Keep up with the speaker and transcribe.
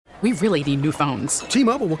We really need new phones.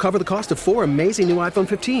 T-Mobile will cover the cost of 4 amazing new iPhone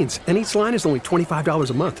 15s, and each line is only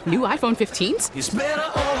 $25 a month. New iPhone 15s? It's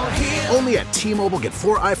better over here. Only at T-Mobile, get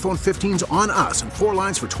 4 iPhone 15s on us and 4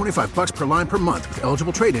 lines for $25 per line per month with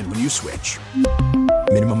eligible trade-in when you switch.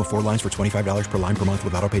 Minimum of 4 lines for $25 per line per month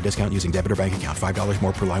with autopay discount using debit or bank account. $5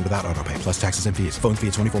 more per line without autopay, plus taxes and fees. Phone fee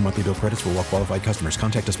at 24 monthly bill credits for well-qualified customers.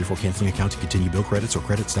 Contact us before canceling account to continue bill credits or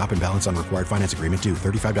credit stop and balance on required finance agreement due.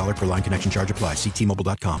 $35 per line connection charge applies. See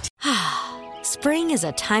T-Mobile.com. Spring is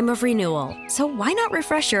a time of renewal, so why not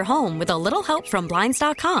refresh your home with a little help from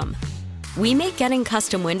Blinds.com? We make getting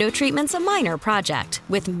custom window treatments a minor project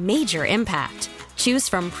with major impact. Choose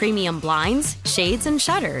from premium blinds, shades, and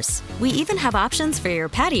shutters. We even have options for your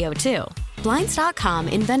patio, too. Blinds.com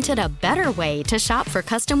invented a better way to shop for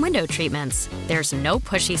custom window treatments. There's no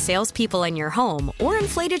pushy salespeople in your home or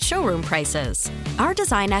inflated showroom prices. Our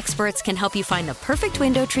design experts can help you find the perfect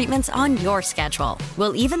window treatments on your schedule.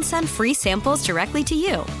 We'll even send free samples directly to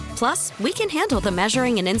you. Plus, we can handle the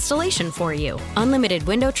measuring and installation for you. Unlimited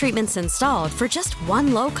window treatments installed for just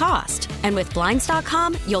one low cost. And with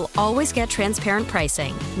Blinds.com, you'll always get transparent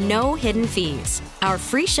pricing. No hidden fees. Our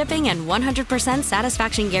free shipping and 100%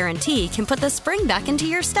 satisfaction guarantee can put the spring back into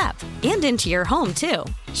your step and into your home, too.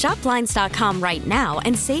 Shop Blinds.com right now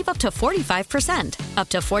and save up to 45%. Up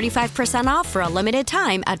to 45% off for a limited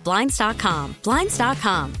time at Blinds.com.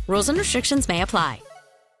 Blinds.com. Rules and restrictions may apply.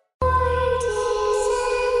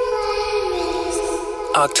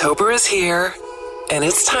 October is here, and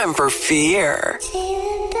it's time for fear.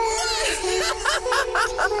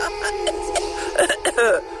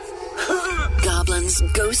 Goblins,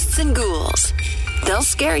 ghosts, and ghouls. They'll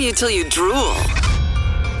scare you till you drool.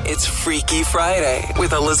 It's Freaky Friday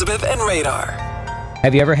with Elizabeth and Radar.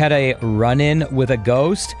 Have you ever had a run-in with a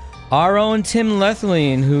ghost? Our own Tim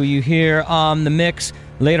Lethlean, who you hear on the mix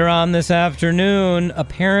later on this afternoon,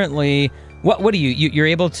 apparently... What do you're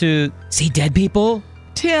able to see dead people?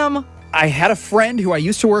 Tim? I had a friend who I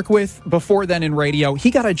used to work with before then in radio.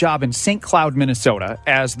 He got a job in St. Cloud, Minnesota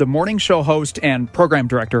as the morning show host and program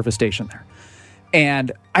director of a station there.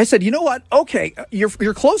 And I said, you know what? Okay,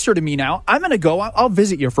 you're closer to me now. I'm going to go. I'll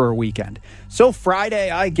visit you for a weekend. So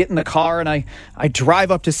Friday, I get in the car and I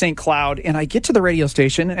drive up to St. Cloud and I get to the radio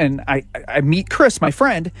station and I meet Chris, my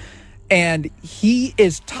friend, and he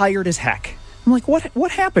is tired as heck. I'm like,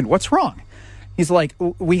 what happened? What's wrong? He's like,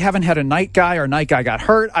 we haven't had a night guy. Our night guy got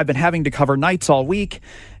hurt. I've been having to cover nights all week,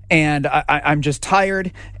 and I'm just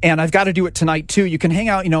tired, and I've got to do it tonight, too. You can hang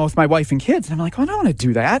out, with my wife and kids. And I'm like, well, I don't want to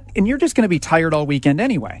do that, and you're just going to be tired all weekend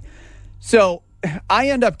anyway. So I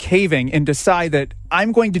end up caving and decide that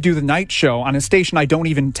I'm going to do the night show on a station I don't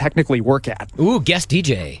even technically work at. Ooh, guest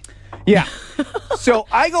DJ. Yeah. So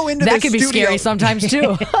I go into the studio. That can be scary sometimes,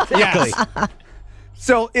 too. Yes.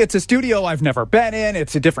 So it's a studio I've never been in.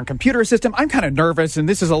 It's a different computer system. I'm kind of nervous, and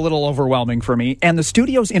this is a little overwhelming for me. And the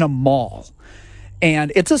studio's in a mall.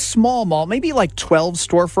 And it's a small mall, maybe like 12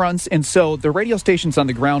 storefronts. And so the radio station's on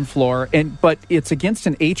the ground floor, but it's against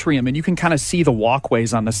an atrium, and you can kind of see the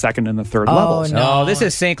walkways on the second and the third levels. No, this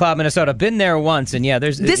is St. Cloud, Minnesota. Been there once, and yeah,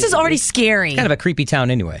 this is already scary. Kind of a creepy town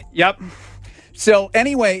anyway. Yep. So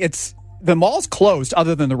anyway, the mall's closed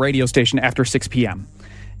other than the radio station after 6 p.m.,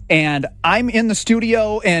 and I'm in the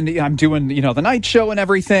studio, and I'm doing, the night show and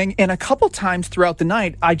everything. And a couple times throughout the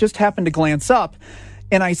night, I just happen to glance up,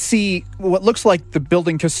 and I see what looks like the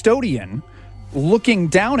building custodian looking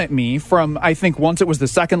down at me from, I think once it was the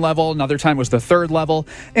second level, another time was the third level.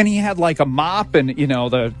 And he had like a mop and,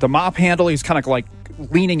 the mop handle he's kind of like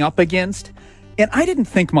leaning up against. And I didn't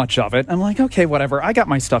think much of it. I'm like, okay, whatever. I got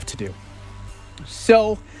my stuff to do.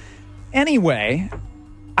 So anyway,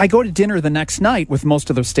 I go to dinner the next night with most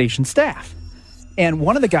of the station staff. And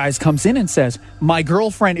one of the guys comes in and says, my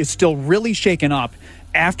girlfriend is still really shaken up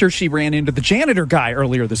after she ran into the janitor guy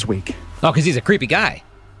earlier this week. Oh, because he's a creepy guy.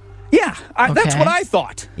 Yeah, that's what I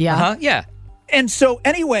thought. Yeah. Uh-huh, yeah. And so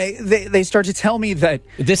anyway, they start to tell me that...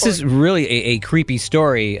 This is really a creepy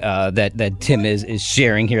story that Tim is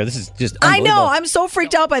sharing here. This is just unbelievable. I know. I'm so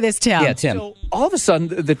freaked out by this, Tim. Yeah, Tim. So all of a sudden,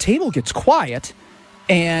 the table gets quiet,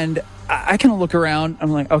 and I kind of look around.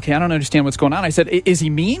 I'm like, okay, I don't understand what's going on. I said, is he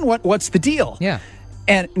mean? What's the deal? Yeah.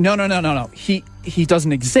 And no. He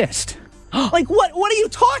doesn't exist. Like, what are you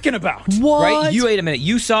talking about? What? Right? Wait a minute.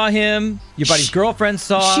 You saw him. Your buddy's girlfriend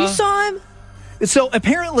saw. She saw him? So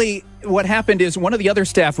apparently what happened is one of the other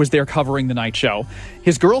staff was there covering the night show.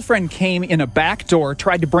 His girlfriend came in a back door,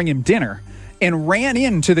 tried to bring him dinner, and ran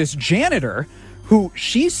into this janitor who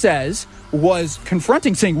she says was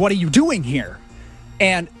confronting, saying, what are you doing here?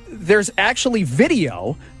 And there's actually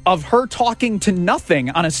video of her talking to nothing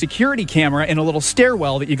on a security camera in a little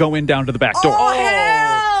stairwell that you go in down to the back door. Oh,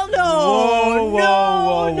 hell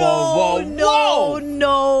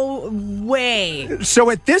So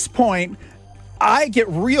at this point, I get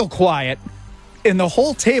real quiet, and the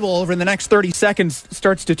whole table over the next 30 seconds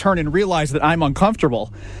starts to turn and realize that I'm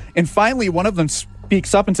uncomfortable. And finally, one of them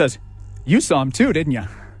speaks up and says, "You saw him too, didn't you?"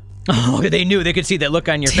 Oh, they knew. They could see that look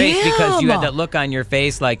on your face because you had that look on your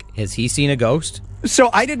face like, has he seen a ghost?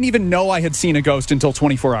 So I didn't even know I had seen a ghost until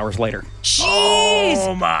 24 hours later. Jeez.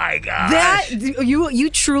 Oh, my gosh. That you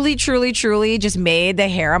truly just made the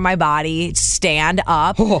hair on my body stand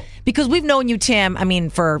up. Oh. Because we've known you, Tim, I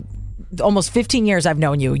mean, for almost 15 years I've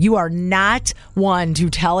known you. You are not one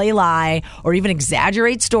to tell a lie or even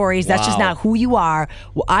exaggerate stories. That's just not who you are.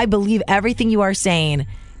 Well, I believe everything you are saying.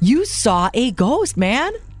 You saw a ghost,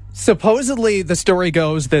 man. Supposedly, the story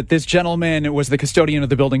goes that this gentleman was the custodian of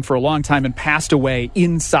the building for a long time and passed away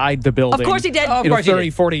inside the building. Of course he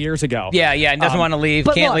did. 40 years ago. Yeah, and doesn't want to leave,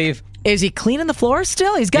 can't leave. Is he cleaning the floors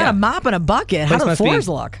still? He's got a mop and a bucket. How do the floors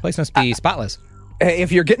look? Place must be spotless.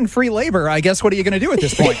 If you're getting free labor, I guess what are you going to do at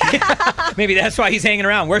this point? Maybe that's why he's hanging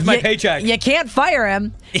around. Where's my paycheck? You can't fire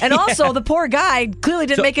him. And also, the poor guy clearly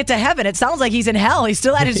didn't make it to heaven. It sounds like he's in hell. He's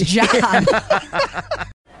still at his job.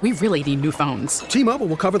 We really need new phones. T-Mobile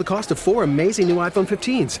will cover the cost of 4 amazing new iPhone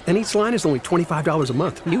 15s, and each line is only $25 a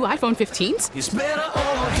month. New iPhone 15s? It's better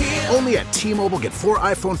over here. Only at T-Mobile, get 4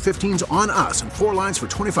 iPhone 15s on us and 4 lines for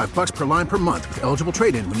 $25 per line per month with eligible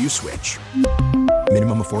trade-in when you switch.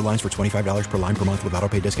 Minimum of 4 lines for $25 per line per month with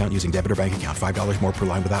autopay discount using debit or bank account. $5 more per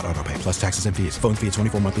line without autopay, plus taxes and fees. Phone fee at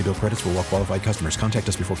 24 monthly bill credits for well-qualified customers. Contact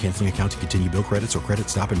us before canceling account to continue bill credits or credit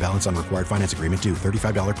stop and balance on required finance agreement due.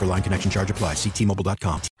 $35 per line connection charge applies. See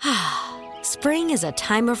T-Mobile.com. Spring is a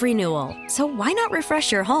time of renewal, so why not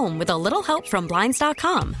refresh your home with a little help from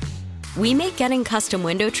Blinds.com? We make getting custom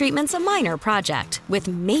window treatments a minor project with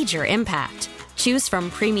major impact. Choose from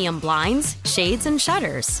premium blinds, shades, and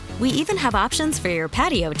shutters. We even have options for your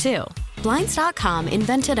patio, too. Blinds.com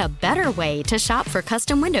invented a better way to shop for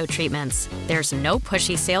custom window treatments. There's no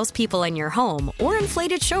pushy salespeople in your home or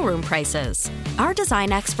inflated showroom prices. Our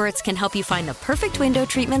design experts can help you find the perfect window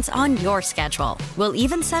treatments on your schedule. We'll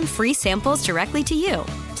even send free samples directly to you.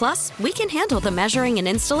 Plus, we can handle the measuring and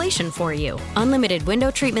installation for you. Unlimited window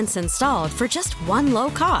treatments installed for just one low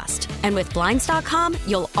cost. And with Blinds.com,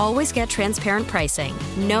 you'll always get transparent pricing.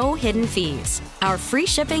 No hidden fees. Our free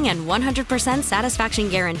shipping and 100% satisfaction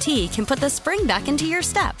guarantee can put the spring back into your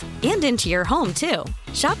step and into your home, too.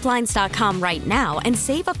 Shop Blinds.com right now and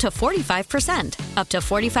save up to 45%. Up to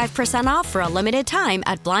 45% off for a limited time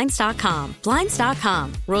at Blinds.com.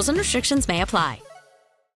 Blinds.com. Rules and restrictions may apply.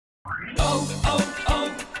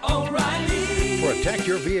 O'Reilly. Protect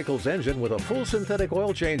your vehicle's engine with a full synthetic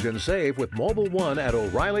oil change and save with Mobil 1 at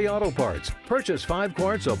O'Reilly Auto Parts. Purchase 5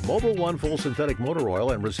 quarts of Mobil 1 full synthetic motor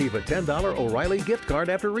oil and receive a $10 O'Reilly gift card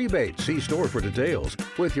after rebate. See store for details.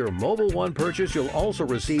 With your Mobil 1 purchase, you'll also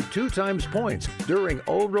receive 2 times points during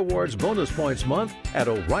Old Rewards Bonus Points Month at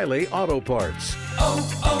O'Reilly Auto Parts.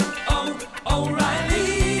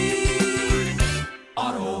 O'Reilly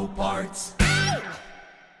Auto Parts.